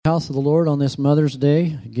House of the Lord on this Mother's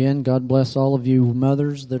Day. Again, God bless all of you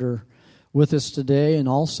mothers that are with us today, and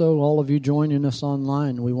also all of you joining us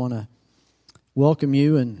online. We want to welcome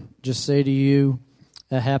you and just say to you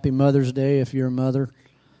a happy Mother's Day if you're a mother,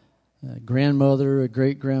 a grandmother, a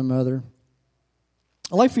great-grandmother.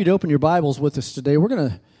 I'd like for you to open your Bibles with us today. We're going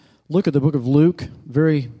to look at the book of Luke,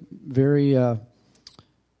 very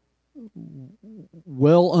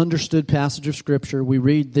well-understood passage of Scripture. We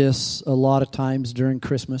read this a lot of times during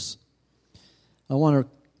Christmas. I want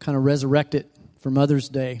to kind of resurrect it for Mother's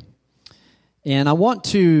Day. And I want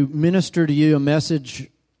to minister to you a message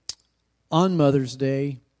on Mother's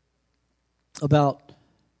Day about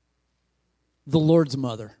the Lord's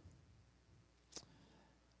mother.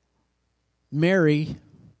 Mary,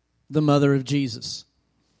 the mother of Jesus.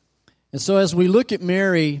 And so as we look at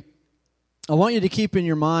Mary, I want you to keep in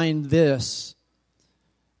your mind this,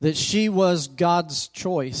 that she was God's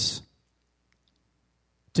choice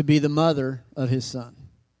to be the mother of His Son.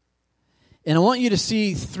 And I want you to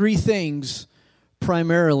see three things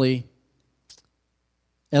primarily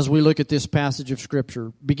as we look at this passage of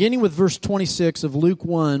Scripture. Beginning with verse 26 of Luke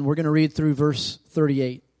 1, we're going to read through verse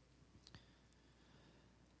 38.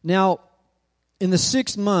 Now, in the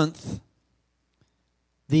 6th month,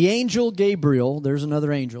 the angel Gabriel, there's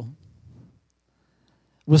another angel,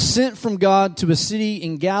 was sent from God to a city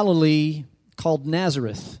in Galilee called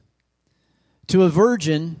Nazareth, to a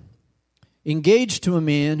virgin engaged to a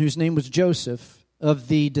man whose name was Joseph, of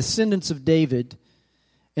the descendants of David,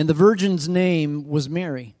 and the virgin's name was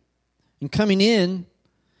Mary. And coming in,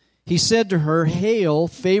 he said to her, "Hail,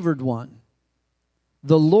 favored one,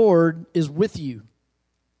 the Lord is with you."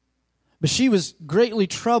 But she was greatly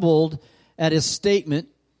troubled at his statement,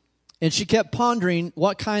 and she kept pondering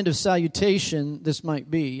what kind of salutation this might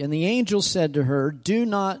be. And the angel said to her, "Do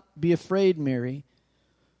not be afraid, Mary,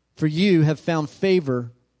 for you have found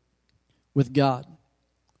favor with God."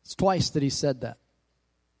 It's twice that he said that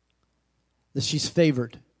she's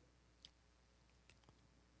favored.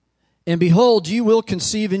 "And behold, you will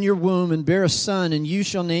conceive in your womb and bear a son, and you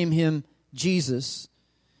shall name him Jesus.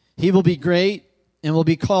 He will be great and will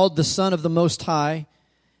be called the Son of the Most High.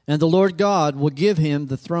 And the Lord God will give him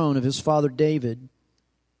the throne of his father David.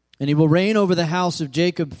 And he will reign over the house of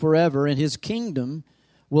Jacob forever, and his kingdom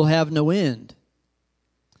will have no end."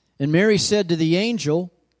 And Mary said to the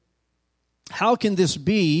angel, "How can this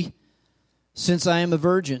be, since I am a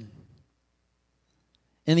virgin?"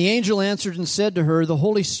 And the angel answered and said to her, "The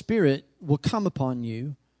Holy Spirit will come upon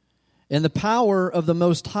you, and the power of the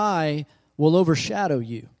Most High will overshadow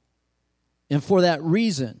you. And for that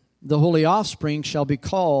reason, the holy offspring shall be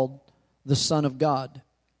called the Son of God.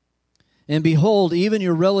 And behold, even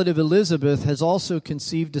your relative Elizabeth has also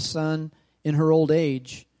conceived a son in her old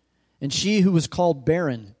age, and she who was called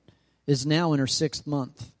barren is now in her 6th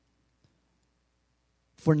month.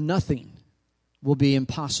 For nothing will be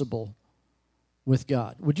impossible with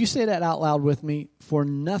God." Would you say that out loud with me? For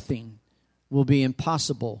nothing will be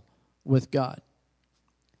impossible with God.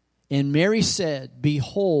 And Mary said,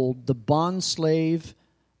 "Behold, the bondslave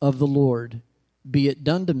of the Lord, be it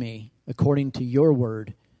done to me according to your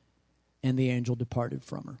word." And the angel departed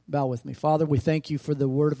from her. Bow with me. Father, we thank you for the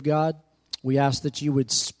word of God. We ask that you would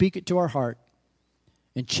speak it to our heart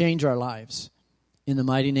and change our lives. In the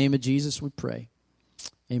mighty name of Jesus we pray.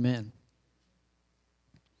 Amen.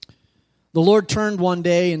 The Lord turned one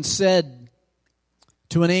day and said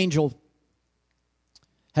to an angel,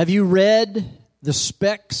 "Have you read the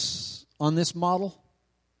specs on this model?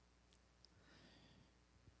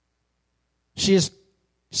 She is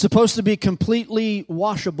supposed to be completely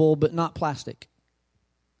washable, but not plastic.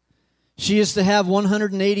 She is to have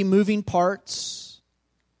 180 moving parts,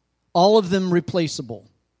 all of them replaceable.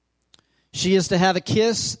 She is to have a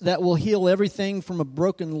kiss that will heal everything from a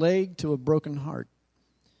broken leg to a broken heart.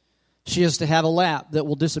 She is to have a lap that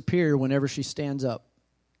will disappear whenever she stands up.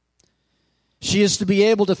 She is to be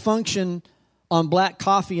able to function on black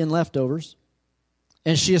coffee and leftovers,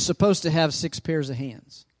 and she is supposed to have 6 pairs of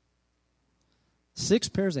hands." 6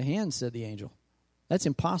 pairs of hands, said the angel. That's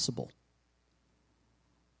impossible.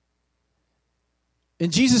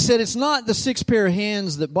 And Jesus said, "It's not the 6 pair of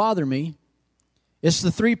hands that bother me. It's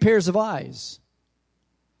the 3 pairs of eyes.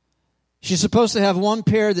 She's supposed to have 1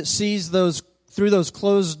 pair that sees through those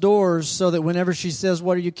closed doors, so that whenever she says,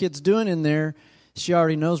 'What are you kids doing in there?' she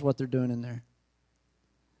already knows what they're doing in there.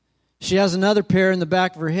 She has another pair in the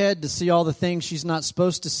back of her head to see all the things she's not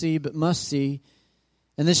supposed to see but must see.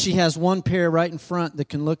 And then she has 1 pair right in front that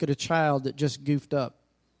can look at a child that just goofed up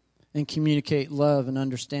and communicate love and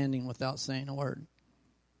understanding without saying a word."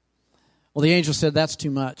 Well, the angel said, "That's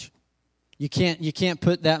too much. You can't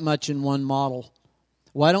put that much in one model.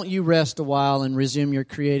 Why don't you rest a while and resume your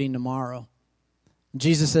creating tomorrow? And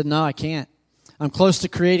Jesus said, no, I can't. I'm close to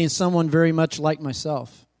creating someone very much like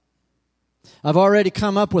myself. I've already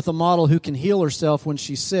come up with a model who can heal herself when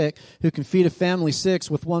she's sick, who can feed a family 6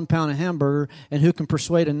 with 1 pound of hamburger, and who can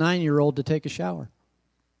persuade a 9-year-old to take a shower.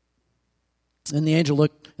 And the angel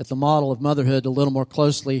looked at the model of motherhood a little more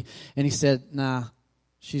closely, and he said, nah,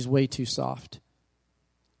 she's way too soft.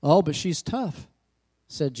 Oh, but she's tough,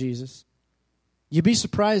 said Jesus. You'd be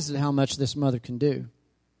surprised at how much this mother can do.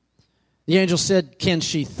 The angel said, can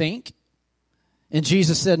she think? And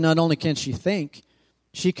Jesus said, not only can she think,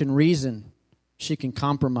 she can reason, she can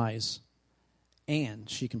compromise, and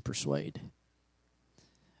she can persuade. And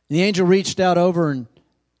the angel reached out over and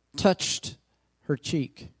touched her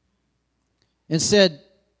cheek and said,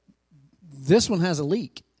 this one has a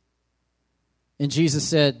leak. And Jesus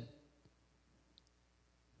said,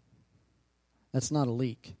 that's not a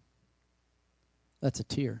leak. That's a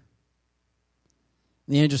tear.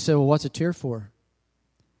 And the angel said, well, what's a tear for?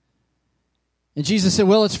 And Jesus said,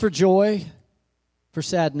 well, it's for joy, for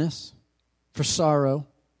sadness, for sorrow,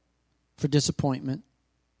 for disappointment,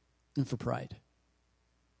 and for pride.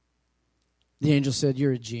 The angel said,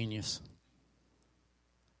 you're a genius.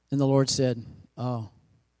 And the Lord said, oh,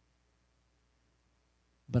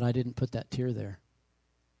 but I didn't put that tear there.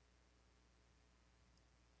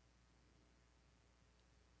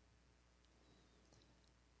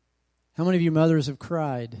 How many of you mothers have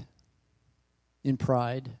cried in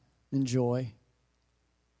pride, in joy,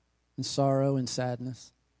 in sorrow, in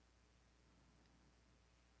sadness,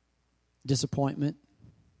 disappointment,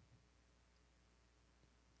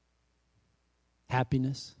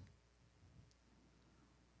 happiness?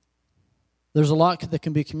 There's a lot that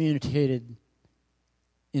can be communicated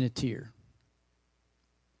in a tear.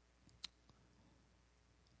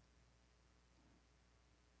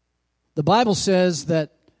 The Bible says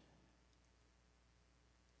that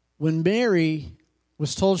when Mary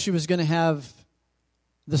was told she was going to have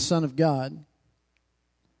the Son of God,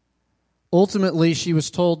 ultimately she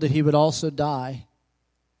was told that he would also die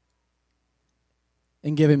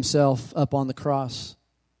and give himself up on the cross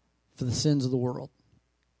for the sins of the world.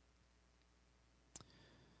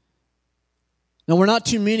 Now, we're not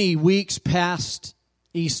too many weeks past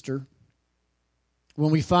Easter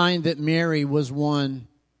when we find that Mary was one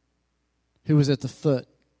who was at the foot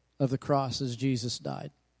of the cross as Jesus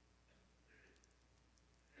died.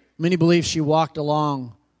 Many believe she walked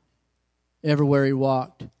along everywhere he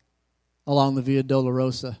walked, along the Via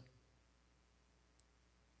Dolorosa.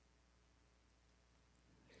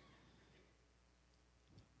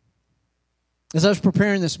 As I was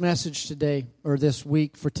preparing this message today, or this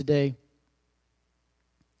week for today,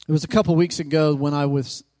 it was a couple weeks ago when I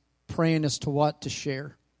was praying as to what to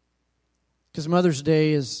share. Because Mother's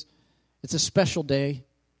Day it's a special day,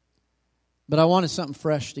 but I wanted something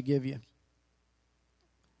fresh to give you.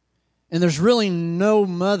 And there's really no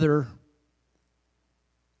mother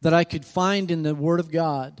that I could find in the Word of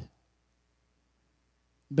God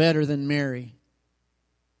better than Mary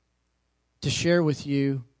to share with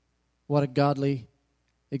you what a godly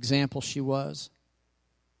example she was.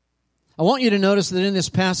 I want you to notice that in this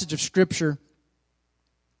passage of Scripture,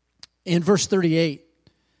 in verse 38,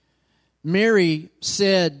 Mary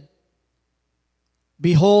said,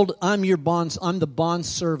 behold, I'm the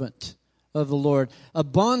bondservant of the Lord. A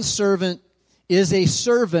bondservant is a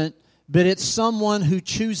servant, but it's someone who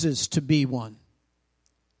chooses to be one.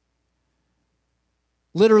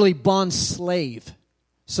 Literally, bond slave.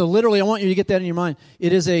 So literally, I want you to get that in your mind.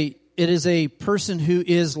 It is a person who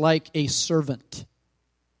is like a servant.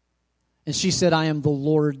 And she said, I am the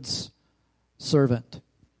Lord's servant.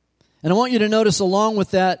 And I want you to notice along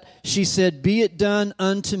with that, she said, be it done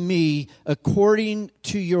unto me according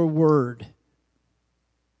to your word.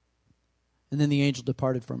 And then the angel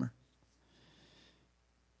departed from her.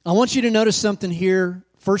 I want you to notice something here,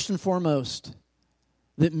 first and foremost,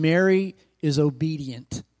 that Mary is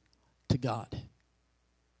obedient to God.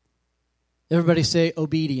 Everybody say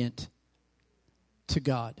obedient to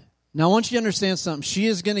God. Now I want you to understand something. She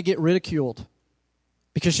is going to get ridiculed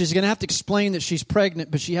because she's going to have to explain that she's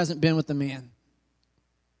pregnant, but she hasn't been with the man.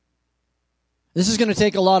 This is going to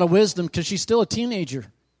take a lot of wisdom because she's still a teenager.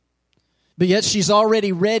 But yet she's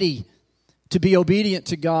already ready to be obedient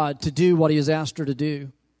to God, to do what He has asked her to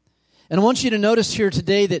do. And I want you to notice here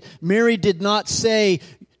today that Mary did not say,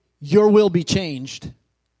 your will be changed.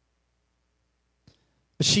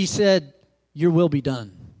 But she said, your will be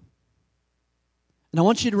done. And I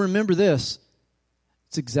want you to remember this.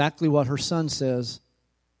 It's exactly what her son says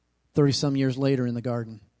 30-some years later in the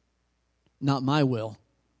garden. Not my will,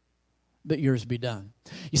 but yours be done.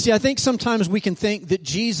 You see, I think sometimes we can think that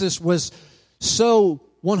Jesus was so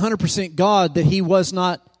 100% God that he was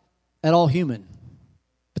not at all human.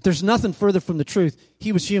 But there's nothing further from the truth.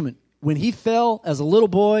 He was human. When he fell as a little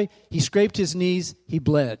boy, he scraped his knees, he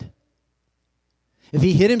bled. If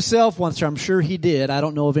he hit himself, once I'm sure he did, I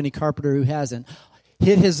don't know of any carpenter who hasn't,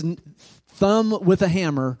 hit his thumb with a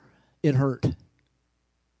hammer, it hurt.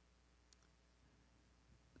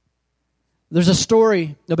 There's a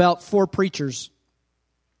story about 4 preachers.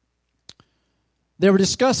 They were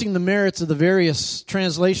discussing the merits of the various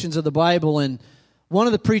translations of the Bible, and one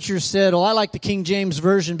of the preachers said, I like the King James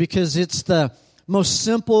Version because it's the most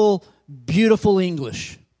simple, beautiful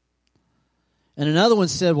English. And another one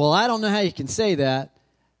said, I don't know how you can say that.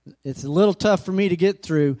 It's a little tough for me to get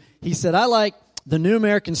through. He said, I like the New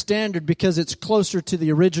American Standard because it's closer to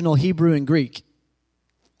the original Hebrew and Greek.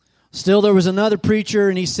 Still, there was another preacher,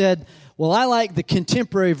 and he said, I like the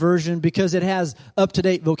Contemporary Version because it has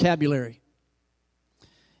up-to-date vocabulary.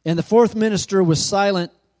 And the 4th minister was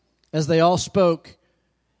silent as they all spoke,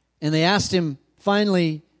 and they asked him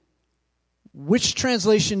finally, which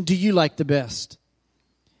translation do you like the best?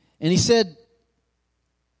 And he said,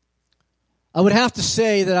 I would have to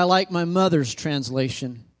say that I like my mother's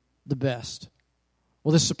translation the best.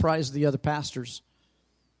 Well, this surprised the other pastors.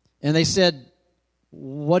 And they said,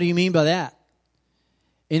 what do you mean by that?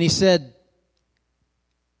 And he said,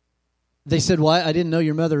 they said, I didn't know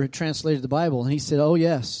your mother had translated the Bible. And he said, oh,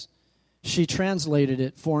 yes. She translated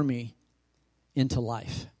it for me into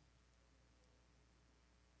life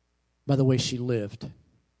by the way she lived.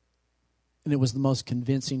 And it was the most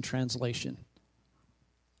convincing translation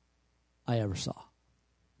I ever saw.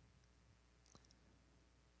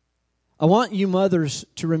 I want you mothers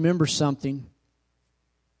to remember something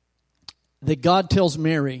that God tells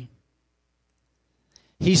Mary.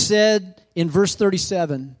 He said in verse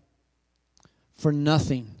 37, for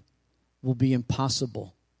nothing will be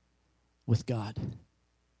impossible with God.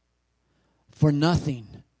 For nothing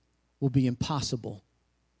will be impossible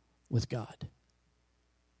with God.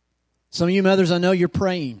 Some of you mothers, I know you're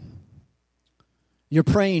praying. You're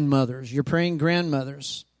praying mothers. You're praying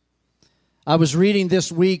grandmothers. I was reading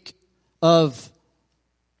this week of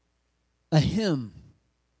a hymn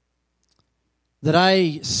that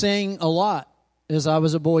I sang a lot as I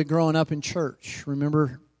was a boy growing up in church.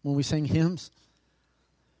 Remember when we sang hymns?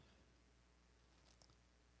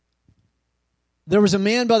 There was a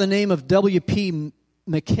man by the name of W.P.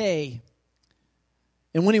 McKay.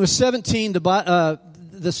 And when he was 17,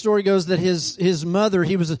 the story goes that his mother,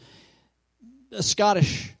 he was a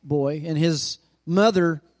Scottish boy, and his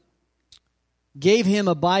mother gave him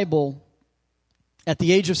a Bible at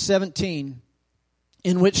the age of 17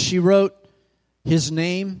 in which she wrote his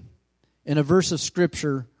name and a verse of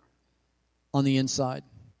Scripture on the inside.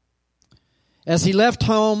 As he left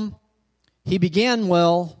home, he began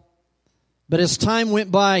well, but as time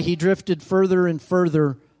went by, he drifted further and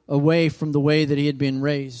further away from the way that he had been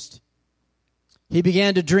raised. He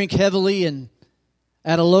began to drink heavily, and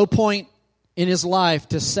at a low point in his life,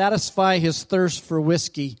 to satisfy his thirst for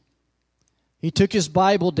whiskey, he took his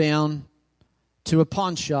Bible down to a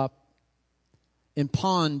pawn shop and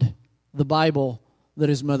pawned the Bible that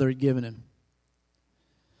his mother had given him.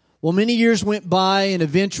 Well, many years went by, and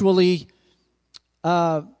eventually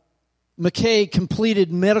McKay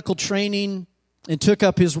completed medical training and took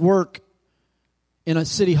up his work in a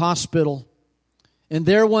city hospital. And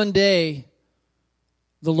there one day,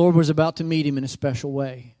 the Lord was about to meet him in a special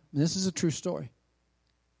way. And this is a true story.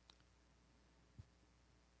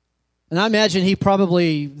 And I imagine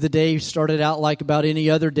the day started out like about any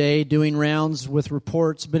other day, doing rounds with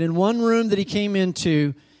reports. But in one room that he came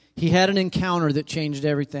into, he had an encounter that changed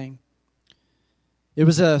everything. It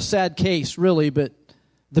was a sad case, really, but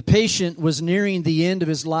the patient was nearing the end of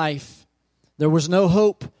his life. There was no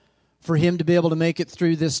hope for him to be able to make it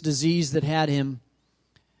through this disease that had him.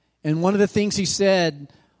 And one of the things he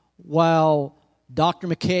said while Dr.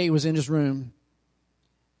 McKay was in his room,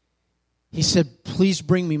 he said, please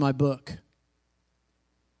bring me my book.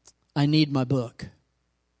 I need my book.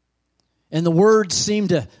 And the words seemed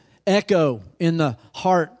to echo in the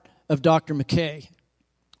heart of Dr. McKay.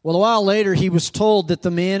 Well, a while later, he was told that the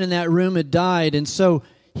man in that room had died, and so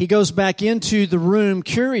he goes back into the room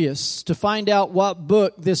curious to find out what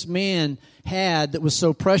book this man had that was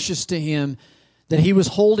so precious to him that he was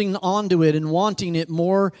holding on to it and wanting it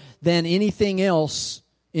more than anything else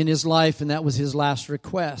in his life, and that was his last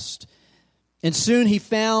request. And soon he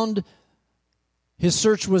found his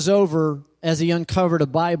search was over as he uncovered a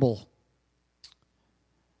Bible.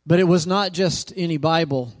 But it was not just any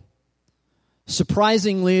Bible.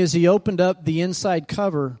 Surprisingly, as he opened up the inside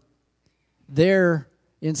cover, there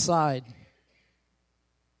inside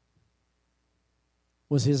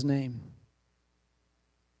was his name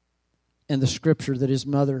and the scripture that his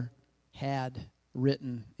mother had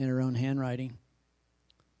written in her own handwriting.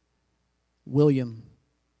 William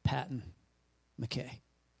Patton McKay.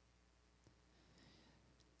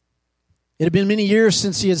 It had been many years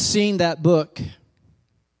since he had seen that book,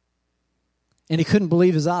 and he couldn't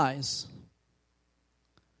believe his eyes.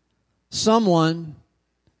 Someone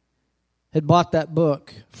had bought that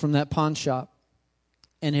book from that pawn shop,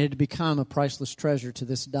 and it had become a priceless treasure to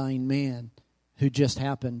this dying man who just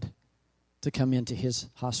happened to come into his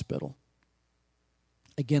hospital.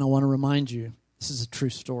 Again, I want to remind you, this is a true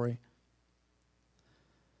story.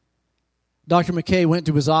 Dr. McKay went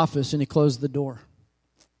to his office and he closed the door.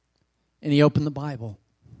 And he opened the Bible.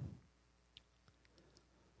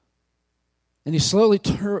 And he slowly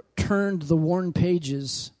turned the worn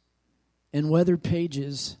pages and weathered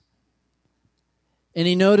pages. And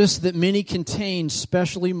he noticed that many contained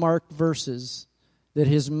specially marked verses that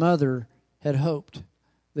his mother had hoped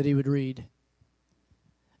that he would read.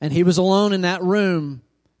 And he was alone in that room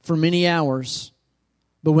for many hours.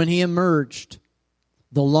 But when he emerged,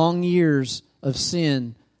 the long years of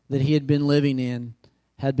sin that he had been living in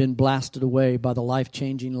had been blasted away by the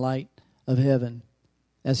life-changing light of heaven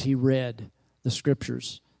as he read the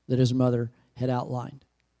scriptures that his mother had outlined.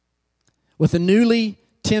 With a newly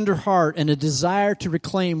tender heart and a desire to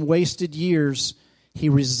reclaim wasted years, he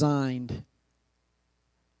resigned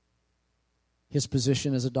his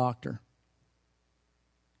position as a doctor.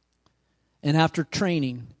 And after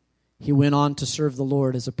training, he went on to serve the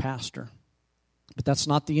Lord as a pastor. But that's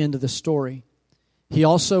not the end of the story. He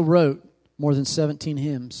also wrote more than 17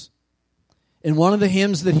 hymns. And one of the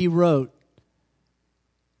hymns that he wrote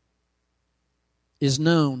is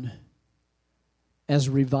known as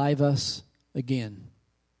Revive Us Again.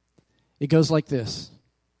 It goes like this.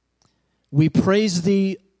 We praise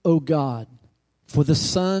thee, O God, for the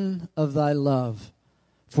Son of thy love,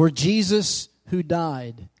 for Jesus who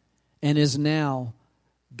died and is now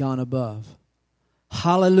gone above.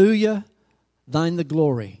 Hallelujah, thine the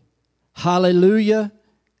glory. Hallelujah,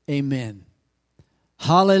 amen.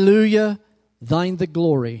 Hallelujah, thine the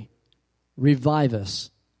glory. Revive us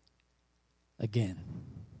again.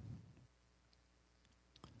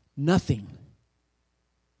 Nothing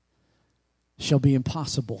shall be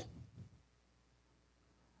impossible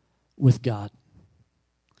with God.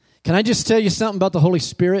 Can I just tell you something about the Holy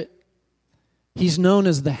Spirit? He's known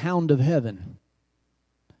as the Hound of Heaven.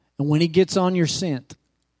 And when he gets on your scent,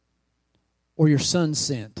 or your son's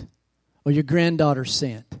scent, or your granddaughter's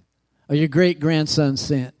scent, or your great-grandson's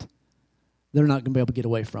scent, they're not going to be able to get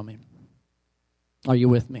away from him. Are you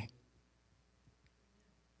with me?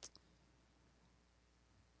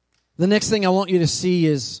 The next thing I want you to see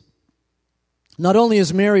is, not only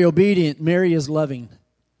is Mary obedient, Mary is loving.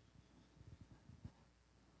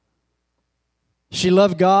 She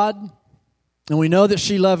loved God, and we know that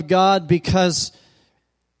she loved God because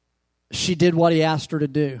she did what he asked her to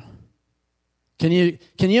do. Can you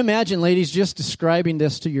imagine, ladies, just describing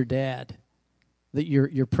this to your dad? That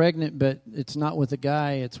you're pregnant, but it's not with a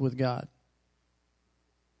guy, it's with God.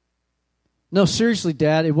 No, seriously,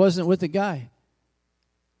 Dad, it wasn't with a guy.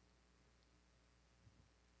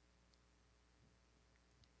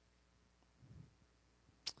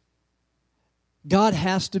 God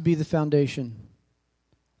has to be the foundation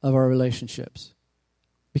of our relationships.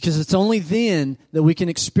 Because it's only then that we can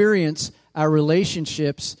experience our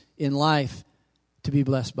relationships in life to be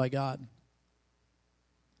blessed by God.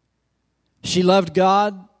 She loved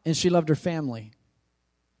God and she loved her family.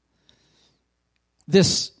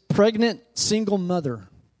 This pregnant single mother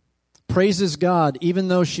praises God even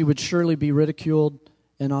though she would surely be ridiculed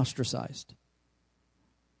and ostracized.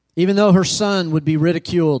 Even though her son would be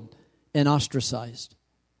ridiculed and ostracized.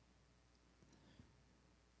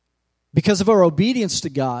 Because of her obedience to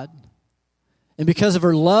God and because of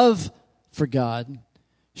her love for God,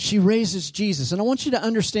 she raises Jesus. And I want you to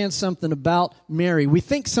understand something about Mary. We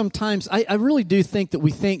think sometimes, I really do think that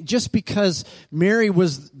we think just because Mary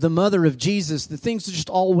was the mother of Jesus, that things just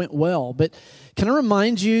all went well. But can I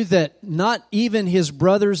remind you that not even his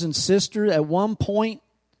brothers and sisters at one point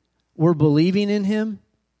were believing in him?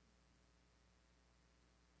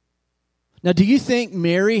 Now, do you think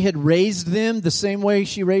Mary had raised them the same way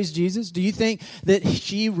she raised Jesus? Do you think that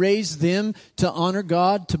she raised them to honor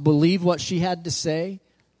God, to believe what she had to say?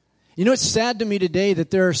 You know, it's sad to me today that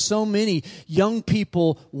there are so many young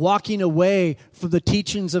people walking away from the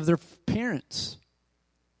teachings of their parents.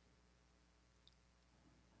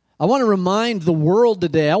 I want to remind the world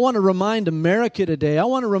today, I want to remind America today, I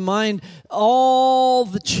want to remind all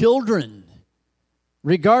the children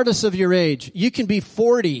regardless of your age. You can be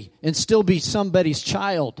 40 and still be somebody's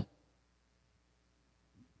child.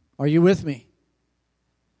 Are you with me?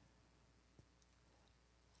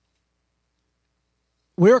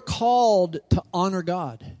 We're called to honor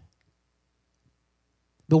God.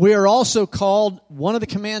 But we are also called, one of the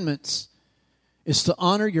commandments is to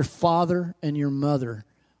honor your father and your mother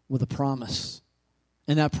with a promise.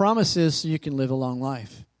 And that promise is so you can live a long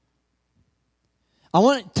life. I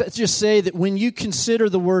want to just say that when you consider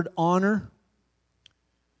the word honor,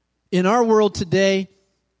 in our world today,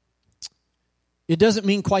 it doesn't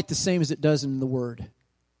mean quite the same as it does in the Word.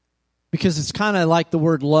 Because it's kind of like the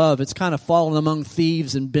word love. It's kind of fallen among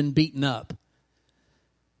thieves and been beaten up.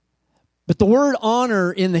 But the word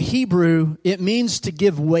honor in the Hebrew, it means to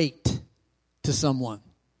give weight to someone.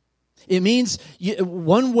 It means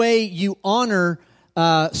one way you honor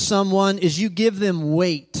someone is you give them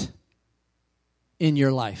weight in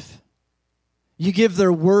your life. You give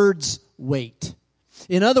their words weight.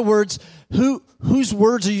 In other words, whose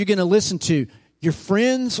words are you going to listen to? Your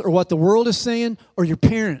friends or what the world is saying, or your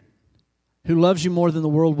parent who loves you more than the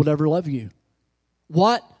world would ever love you?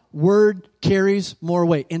 What word carries more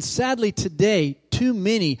weight? And sadly today, too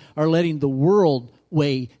many are letting the world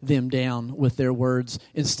weigh them down with their words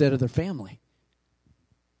instead of their family.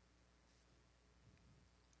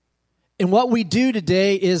 And what we do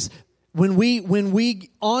today is when we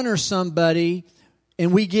honor somebody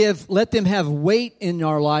and we let them have weight in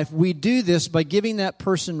our life, we do this by giving that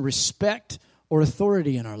person respect or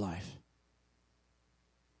authority in our life.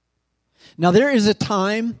 Now there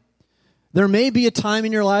may be a time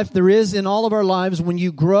in your life, there is in all of our lives, when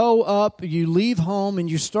you grow up, you leave home, and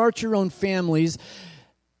you start your own families,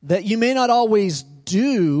 that you may not always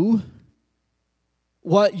do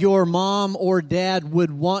what your mom or dad would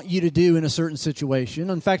want you to do in a certain situation.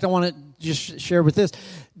 In fact, I want to just share with this.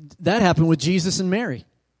 That happened with Jesus and Mary.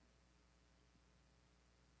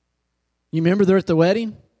 You remember they're at the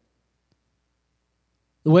wedding?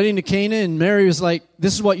 The wedding to Cana, and Mary was like,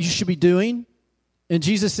 this is what you should be doing. And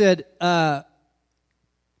Jesus said, hey,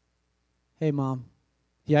 Mom.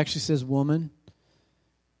 He actually says, woman,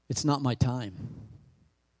 it's not my time.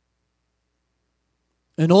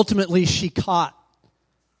 And ultimately, she caught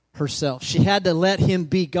herself. She had to let him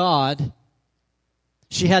be God.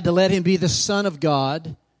 She had to let him be the Son of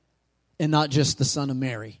God and not just the Son of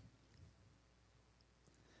Mary.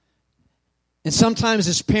 And sometimes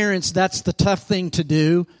as parents, that's the tough thing to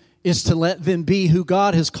do, is to let them be who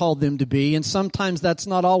God has called them to be. And sometimes that's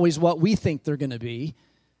not always what we think they're going to be.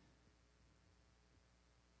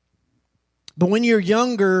 But when you're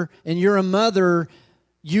younger and you're a mother,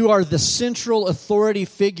 you are the central authority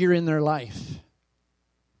figure in their life.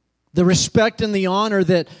 The respect and the honor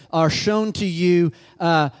that are shown to you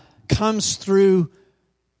comes through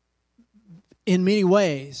in many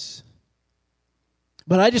ways.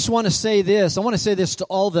 But I just want to say this. I want to say this to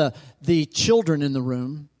all the children in the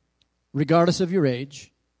room, regardless of your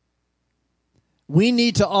age. We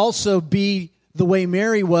need to also be the way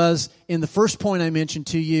Mary was in the first point I mentioned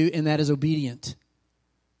to you, and that is obedient.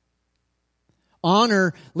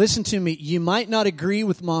 Honor, listen to me, you might not agree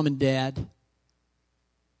with mom and dad,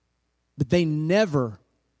 but they never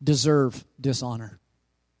deserve dishonor.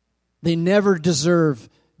 They never deserve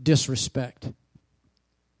disrespect.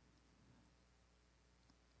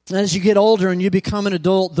 As you get older and you become an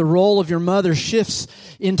adult, the role of your mother shifts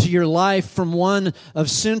into your life from one of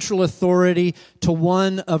central authority to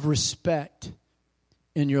one of respect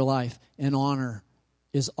in your life. And honor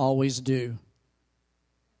is always due.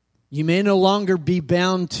 You may no longer be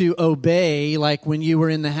bound to obey like when you were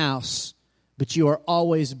in the house, but you are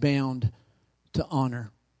always bound to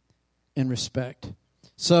honor and respect.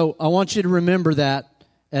 So I want you to remember that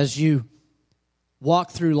as you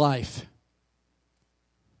walk through life.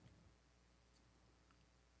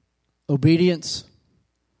 Obedience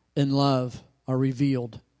and love are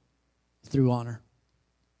revealed through honor.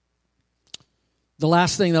 The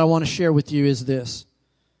last thing that I want to share with you is this.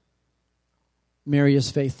 Mary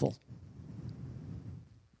is faithful.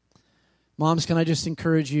 Moms, can I just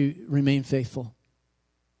encourage you, remain faithful.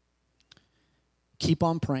 Keep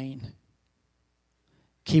on praying.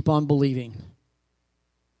 Keep on believing.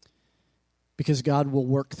 Because God will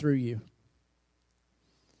work through you.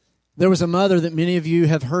 There was a mother that many of you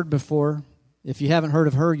have heard before. If you haven't heard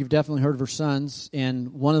of her, you've definitely heard of her sons.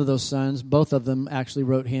 And one of those sons, both of them actually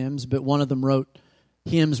wrote hymns, but one of them wrote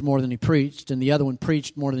hymns more than he preached, and the other one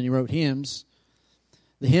preached more than he wrote hymns.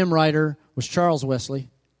 The hymn writer was Charles Wesley,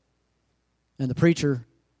 and the preacher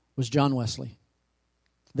was John Wesley.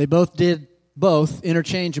 They both did both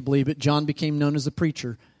interchangeably, but John became known as the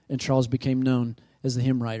preacher, and Charles became known as the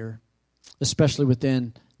hymn writer. especially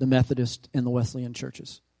within the Methodist and the Wesleyan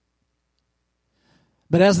churches.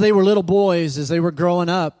 But as they were little boys, as they were growing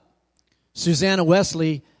up, Susanna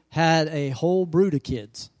Wesley had a whole brood of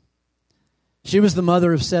kids. She was the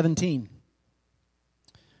mother of 17.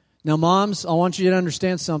 Now, moms, I want you to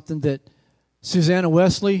understand something, that Susanna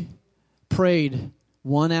Wesley prayed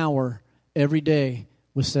 1 hour every day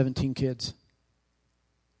with 17 kids.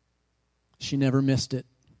 She never missed it.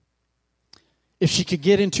 If she could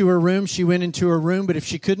get into her room, she went into her room, but if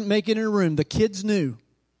she couldn't make it in her room, the kids knew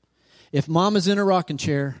if Mama's in a rocking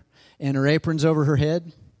chair and her apron's over her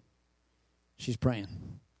head, she's praying.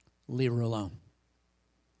 Leave her alone.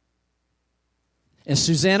 And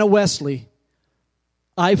Susanna Wesley,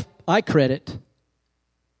 I credit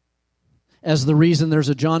as the reason there's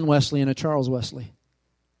a John Wesley and a Charles Wesley.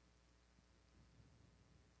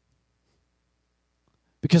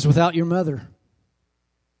 Because without your mother,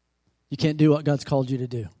 you can't do what God's called you to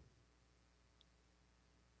do.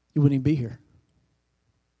 You wouldn't even be here.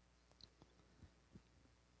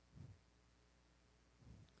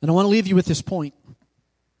 And I want to leave you with this point.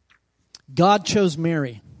 God chose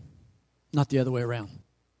Mary, not the other way around.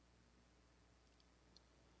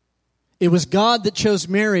 It was God that chose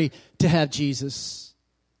Mary to have Jesus.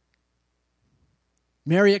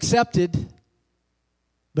 Mary accepted,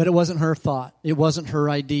 but it wasn't her thought. It wasn't her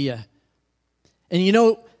idea. And you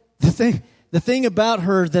know, the thing about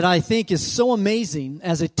her that I think is so amazing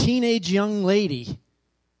as a teenage young lady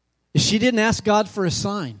is she didn't ask God for a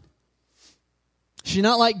sign. She's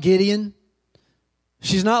not like Gideon.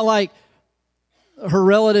 She's not like her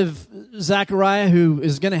relative Zechariah, who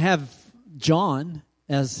is going to have John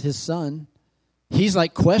as his son. He's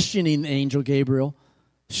like questioning the angel Gabriel.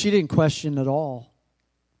 She didn't question at all.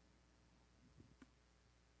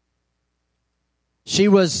 She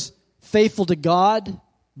was faithful to God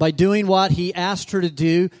by doing what He asked her to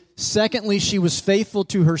do. Secondly, she was faithful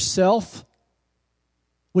to herself,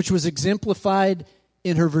 which was exemplified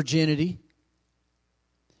in her virginity.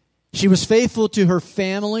 She was faithful to her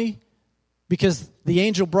family because the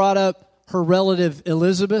angel brought up her relative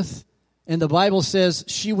Elizabeth, and the Bible says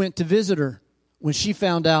she went to visit her when she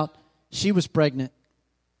found out she was pregnant.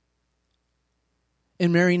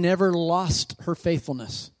 And Mary never lost her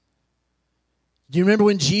faithfulness. Do you remember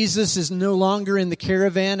when Jesus is no longer in the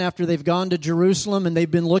caravan after they've gone to Jerusalem and they've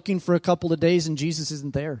been looking for a couple of days and Jesus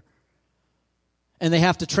isn't there? And they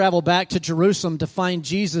have to travel back to Jerusalem to find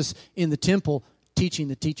Jesus in the temple teaching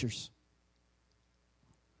the teachers.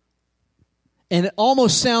 And it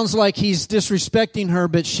almost sounds like he's disrespecting her,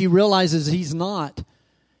 but she realizes he's not.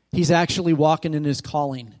 He's actually walking in his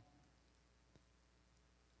calling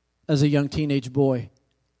as a young teenage boy.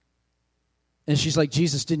 And she's like,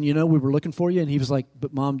 Jesus, didn't you know we were looking for you? And he was like,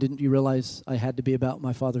 but Mom, didn't you realize I had to be about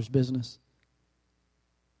my Father's business?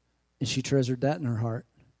 And she treasured that in her heart.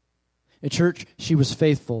 In church, she was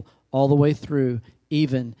faithful all the way through,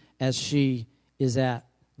 even as she is at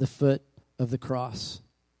the foot of the cross.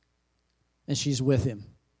 And she's with him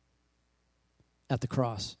at the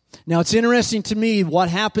cross. Now, it's interesting to me what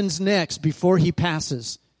happens next before he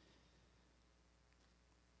passes.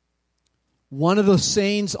 One of the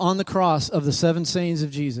sayings on the cross of the 7 sayings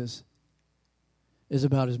of Jesus is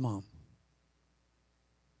about his mom.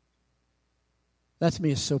 That to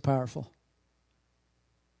me is so powerful.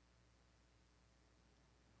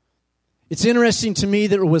 It's interesting to me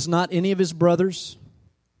that it was not any of his brothers.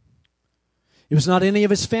 It was not any of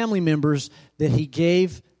his family members that he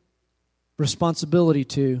gave responsibility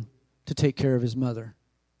to take care of his mother.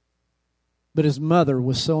 But his mother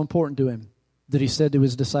was so important to him that he said to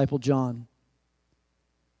his disciple John,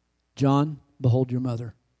 John, behold your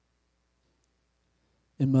mother.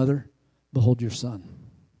 And mother, behold your son.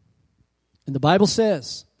 And the Bible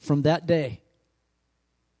says, from that day,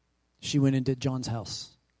 she went into John's house.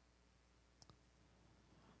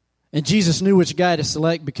 And Jesus knew which guy to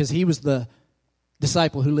select because he was the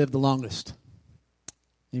disciple who lived the longest.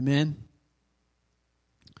 Amen?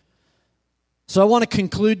 So I want to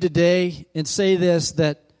conclude today and say this,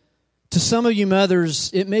 that to some of you mothers,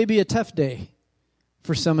 it may be a tough day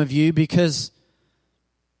for some of you, because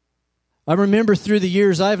I remember through the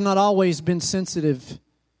years, I have not always been sensitive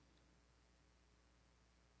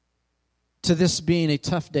to this being a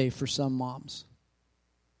tough day for some moms.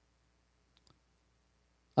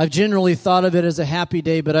 I've generally thought of it as a happy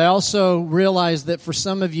day, but I also realize that for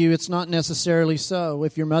some of you, it's not necessarily so.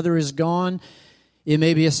 If your mother is gone, it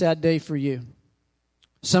may be a sad day for you.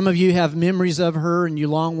 Some of you have memories of her, and you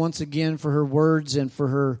long once again for her words and for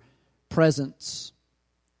her presence.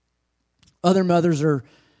 Other mothers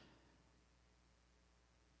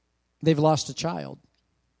they've lost a child.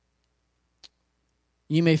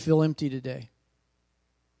 you may feel empty today.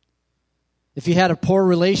 If you had a poor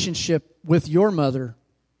relationship with your mother,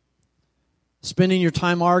 spending your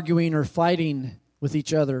time arguing or fighting with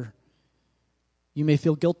each other, you may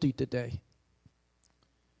feel guilty today.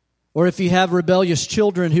 Or if you have rebellious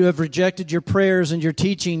children who have rejected your prayers and your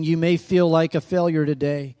teaching, you may feel like a failure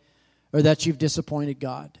today, or that you've disappointed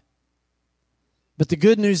God. But the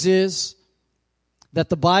good news is that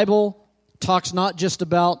the Bible talks not just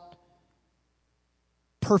about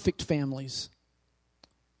perfect families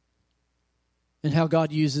and how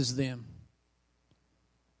God uses them.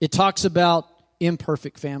 It talks about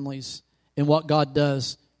imperfect families and what God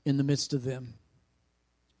does in the midst of them.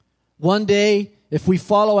 One day, if we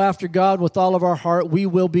follow after God with all of our heart, we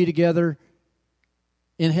will be together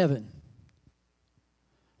in heaven.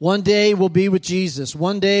 One day we'll be with Jesus.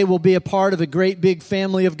 One day we'll be a part of a great big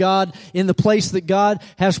family of God in the place that God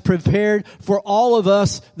has prepared for all of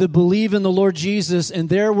us that believe in the Lord Jesus. And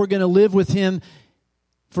there we're going to live with Him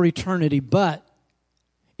for eternity. But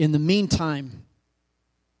in the meantime,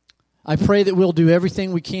 I pray that we'll do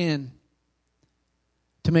everything we can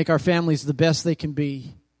to make our families the best they can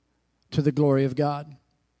be to the glory of God.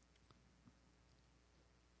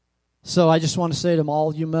 So I just want to say to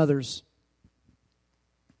all you mothers,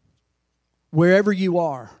 wherever you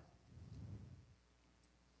are,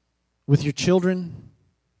 with your children,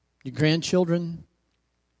 your grandchildren,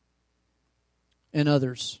 and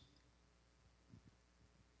others,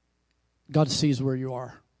 God sees where you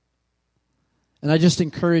are. And I just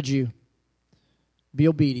encourage you, be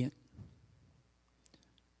obedient,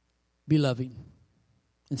 be loving,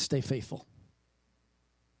 and stay faithful,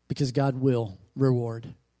 because God will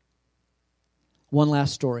reward. One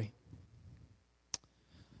last story.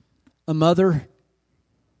 A mother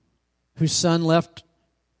whose son left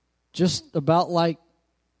just about like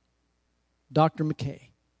Dr. McKay.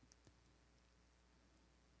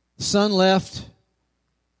 The son left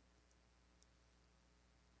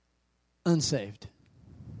unsaved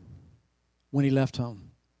when he left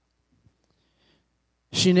home.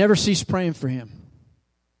 She never ceased praying for him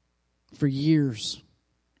for years.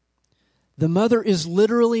 The mother is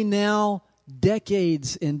literally now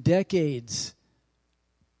decades and decades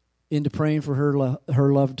into praying for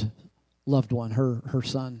her loved one, her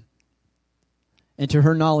son. And to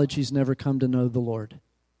her knowledge, he's never come to know the Lord.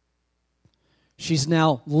 She's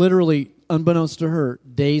now literally, unbeknownst to her,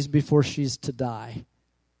 days before she's to die.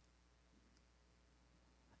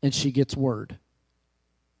 And she gets word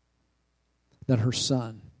that her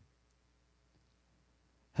son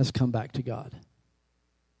has come back to God.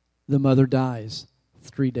 The mother dies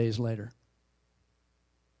 3 days later.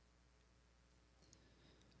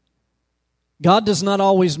 God does not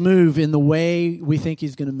always move in the way we think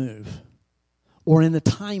He's going to move, or in the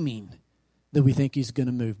timing that we think He's going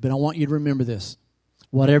to move. But I want you to remember this.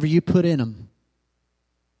 Whatever you put in Him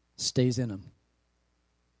stays in Him.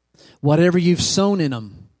 Whatever you've sown in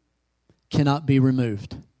Him cannot be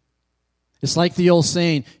removed. It's like the old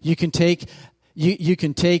saying, you can take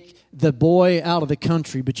the boy out of the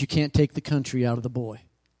country, but you can't take the country out of the boy.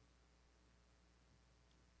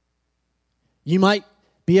 You might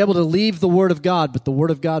be able to leave the Word of God, but the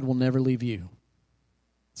Word of God will never leave you.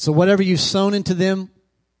 So whatever you've sown into them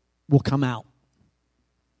will come out.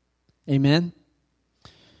 Amen?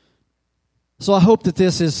 So I hope that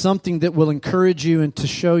this is something that will encourage you and to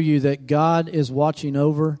show you that God is watching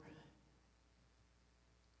over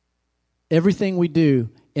everything we do,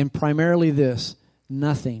 and primarily this: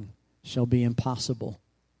 nothing shall be impossible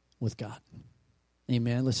with God.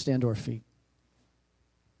 Amen. Let's stand to our feet.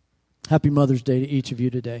 Happy Mother's Day to each of you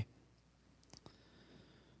today.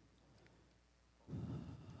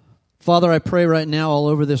 Father, I pray right now all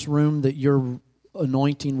over this room that your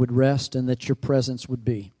anointing would rest and that your presence would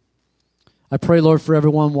be. I pray, Lord, for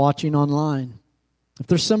everyone watching online. If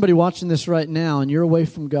there's somebody watching this right now and you're away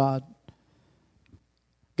from God,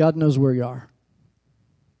 God knows where you are.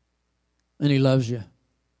 And He loves you.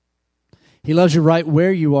 He loves you right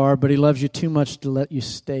where you are, but He loves you too much to let you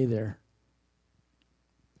stay there.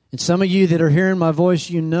 And some of you that are hearing my voice,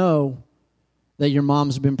 you know that your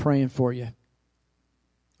mom's been praying for you,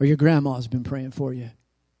 or your grandma's been praying for you.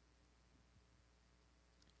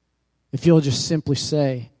 If you'll just simply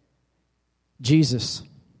say, Jesus,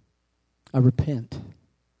 I repent,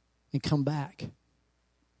 and come back,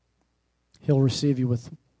 He'll receive you with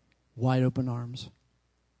wide open arms.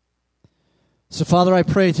 So, Father, I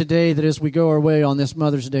pray today that as we go our way on this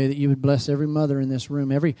Mother's Day, that you would bless every mother in this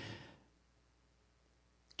room, every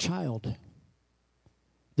child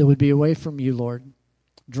that would be away from you, Lord.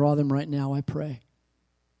 Draw them right now, I pray.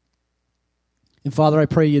 And Father, I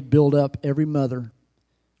pray you'd build up every mother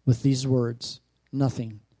with these words: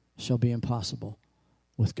 nothing shall be impossible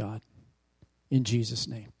with God. In Jesus'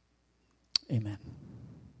 name, amen.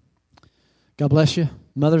 God bless you.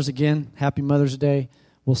 Mothers, again, happy Mother's Day.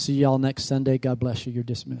 We'll see y'all next Sunday. God bless you. You're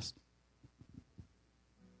dismissed.